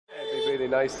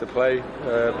really nice to play,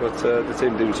 but the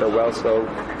team doing so well, so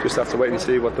just have to wait and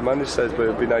see what the manager says. But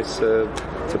it'd be nice to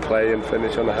play and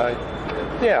finish on a high.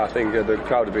 Yeah, I think the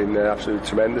crowd have been absolutely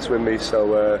tremendous with me,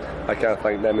 so I can't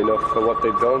thank them enough for what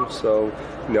they've done. So,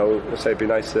 you know, I'd say it'd be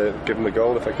nice to give them a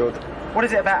goal if I could. What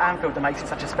is it about Anfield that makes it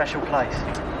such a special place?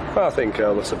 Well, I think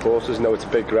the supporters know it's a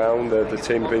big ground, the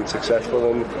team have been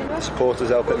successful, and the supporters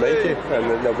help it make it.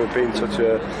 And we've been such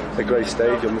a great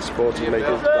stadium, the supporters make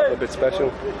it that a bit special.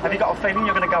 Have you got a feeling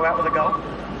you're going to go out with a goal?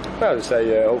 Well, I'd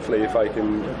say hopefully if I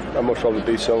can, I must probably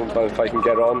do so, but if I can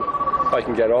get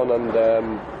on,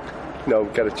 and you know,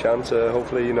 get a chance,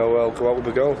 hopefully, you know, I'll go out with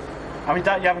a goal. I mean,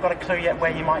 you haven't got a clue yet where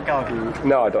you might go?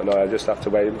 No, I don't know. I just have to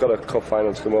wait. We've got a cup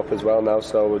final to come up as well now,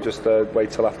 so we'll just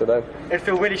wait till after then. It'd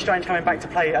feel really strange coming back to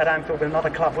play at Anfield with another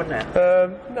club, wouldn't it?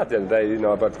 At the end of the day, you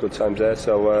know, I've had good times there,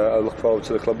 so I look forward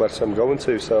to the club where I'm going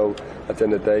to. So at the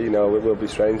end of the day, you know, it will be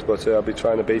strange, but I'll be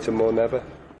trying to beat them more than ever.